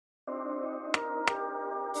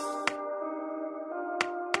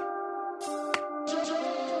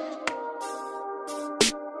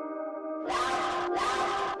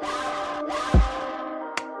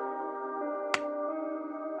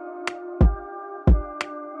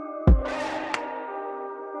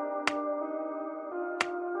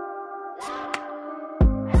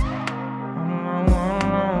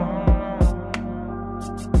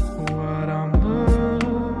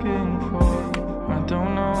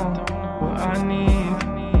what I need.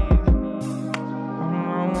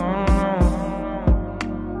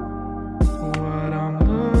 What I'm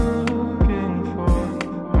looking for,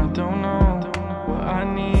 I don't know what I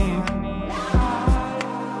need.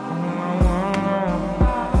 What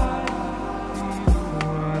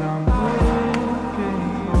I'm looking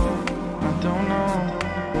for, I don't know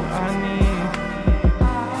what I need.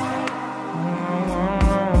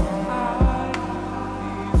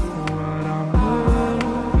 What I'm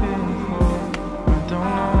looking for, I don't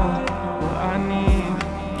know what I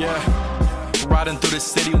need. Yeah, riding through the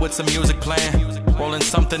city with some music playing, rolling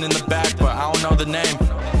something in the back, but I don't know the name.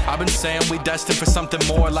 I've been saying we destined for something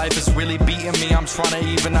more. Life is really beating me. I'm trying to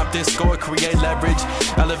even up this score, create leverage,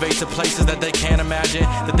 elevate to places that they can't imagine,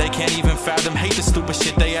 that they can't even fathom. Hate the stupid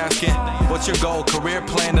shit they asking. What's your goal? Career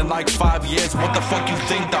plan in like 5 years? What the fuck you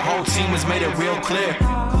think? The whole team has made it real clear.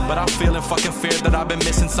 But I'm feeling fucking fear that I've been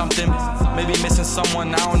missing something. Maybe missing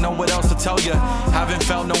someone, I don't know what else to tell you. Haven't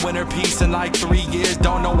felt no inner peace in like 3 years.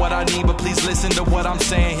 Don't know what I need, but please listen to what I'm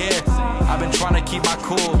saying here. I've been trying to keep my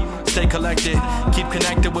cool, stay collected, keep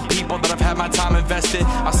connected with people that I've had my time invested.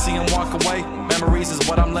 I see them walk away, memories is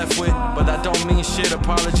what I'm left with, but that don't mean shit.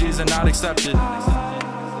 Apologies are not accepted.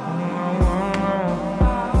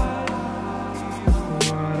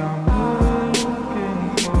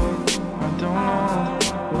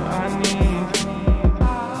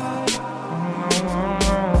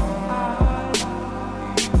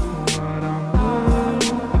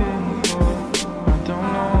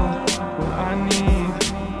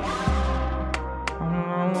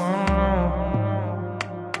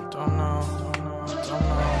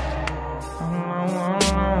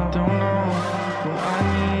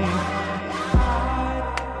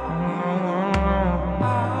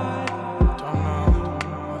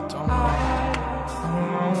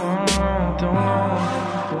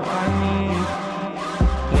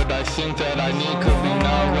 What I think that I need could be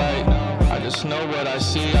not right. I just know what I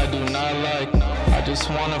see I do not like. I just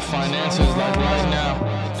wanna find answers like right now.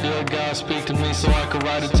 Dear God, speak to me so I can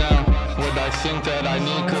write it down. What I think that I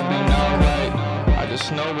need could be not right. I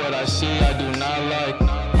just know what I see I do not like.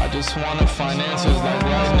 I just wanna find answers like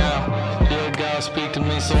right now. Dear God, speak to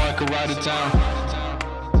me so I can write it down.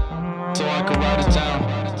 So I can write it down.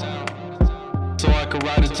 So I can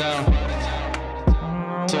write it down.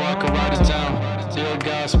 So I can write it down. Dear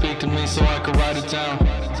God, speak to me so I can write it down.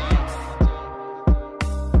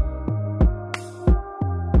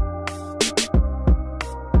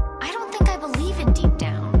 I don't think I believe it deep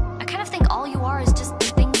down. I kind of think all you are is just the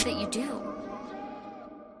things that you do.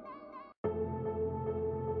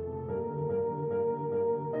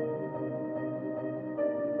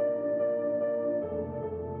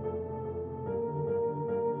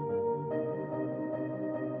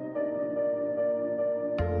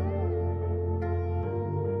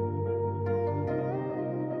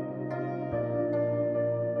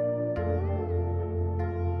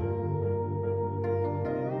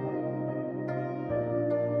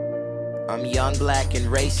 I'm young, black, and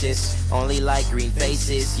racist, only like green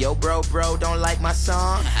faces. Yo, bro, don't like my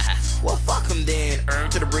song? Well, fuck him then.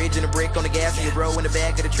 To the bridge and a brick on the gas and your bro in the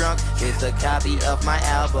back of the trunk. It's a copy of my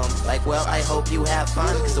album. Like, well, I hope you have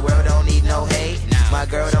fun, cause the world don't need no hate. My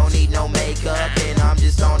girl don't need no makeup, and I'm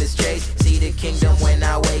just on this chase. See the kingdom when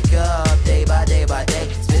I wake up, day by day by day.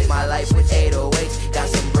 Spit my life with 808s. Got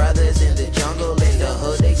some brothers in the jungle, in the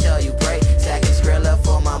hood, they tell you pray. Stacking Skrilla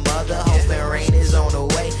for my mother, hoping rain is on the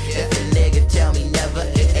way. If a nigga tell me never,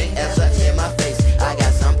 it ain't ever in my face. I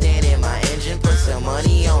got something in my engine, put some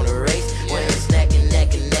money on the race. When it's neck and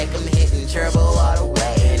neck and neck, I'm hitting turbo all the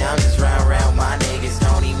way. And I'm just riding around my niggas,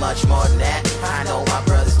 don't need much more than that. I know my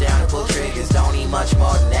brothers down to pull triggers, don't need much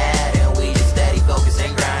more than that. And we just steady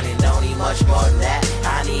focusing, grinding, don't need much more than that.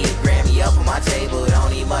 I need a Grammy up on my table,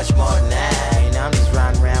 don't need much more than that. And I'm just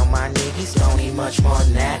riding around my niggas, don't need much more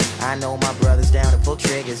than that. I know my brothers down to pull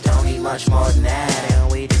triggers, don't need much more than that.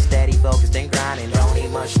 And we just steady focused and grinding, don't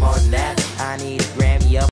need much more than that. I need a Grammy up